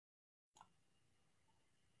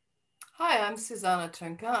Hi, I'm Susanna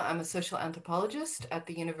Turnka. I'm a social anthropologist at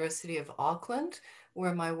the University of Auckland,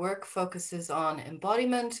 where my work focuses on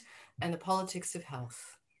embodiment and the politics of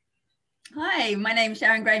health. Hi, my name is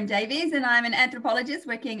Sharon Graham Davies and I'm an anthropologist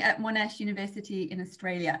working at Monash University in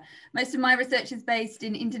Australia. Most of my research is based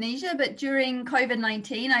in Indonesia, but during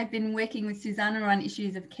COVID-19, I've been working with Susanna on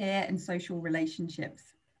issues of care and social relationships.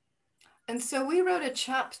 And so we wrote a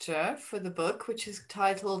chapter for the book, which is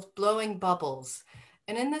titled Blowing Bubbles.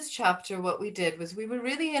 And in this chapter, what we did was we were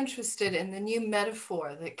really interested in the new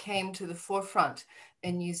metaphor that came to the forefront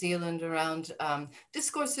in New Zealand around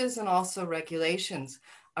discourses and also regulations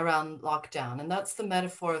around lockdown. And that's the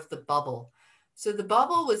metaphor of the bubble. So the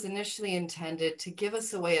bubble was initially intended to give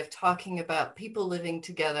us a way of talking about people living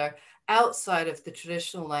together outside of the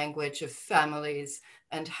traditional language of families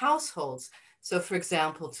and households. So, for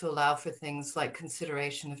example, to allow for things like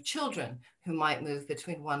consideration of children who might move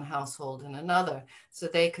between one household and another. So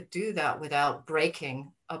they could do that without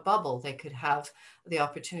breaking a bubble. They could have the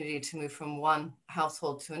opportunity to move from one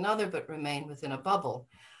household to another, but remain within a bubble.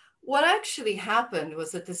 What actually happened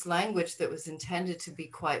was that this language that was intended to be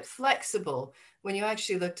quite flexible, when you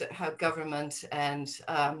actually looked at how government and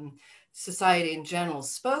society in general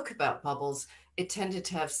spoke about bubbles, it tended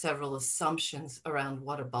to have several assumptions around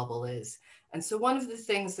what a bubble is. And so one of the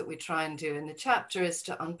things that we try and do in the chapter is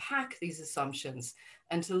to unpack these assumptions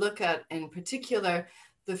and to look at, in particular,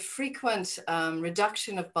 the frequent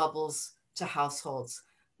reduction of bubbles to households.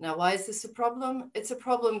 Now, why is this a problem? It's a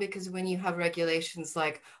problem because when you have regulations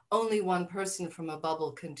like only one person from a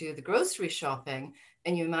bubble can do the grocery shopping,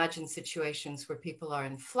 and you imagine situations where people are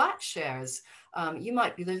in flat shares, you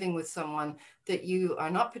might be living with someone that you are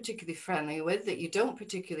not particularly friendly with, that you don't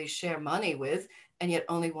particularly share money with, and yet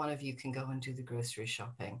only one of you can go and do the grocery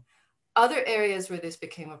shopping. Other areas where this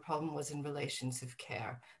became a problem was in relations of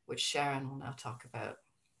care, which Sharon will now talk about.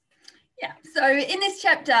 Yeah, so in this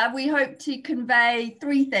chapter, we hope to convey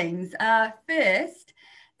three things. First,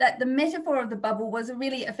 that the metaphor of the bubble was a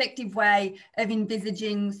really effective way of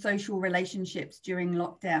envisaging social relationships during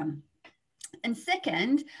lockdown. And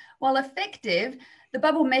second, while effective, the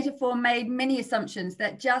bubble metaphor made many assumptions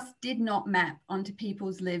that just did not map onto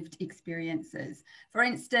people's lived experiences. For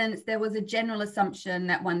instance, there was a general assumption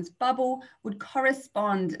that one's bubble would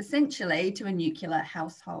correspond essentially to a nuclear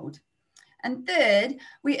household. And third,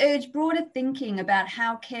 we urge broader thinking about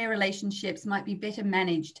how care relationships might be better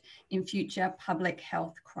managed in future public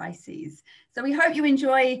health crises. So we hope you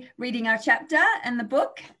enjoy reading our chapter and the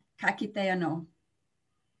book. Ka kite anō.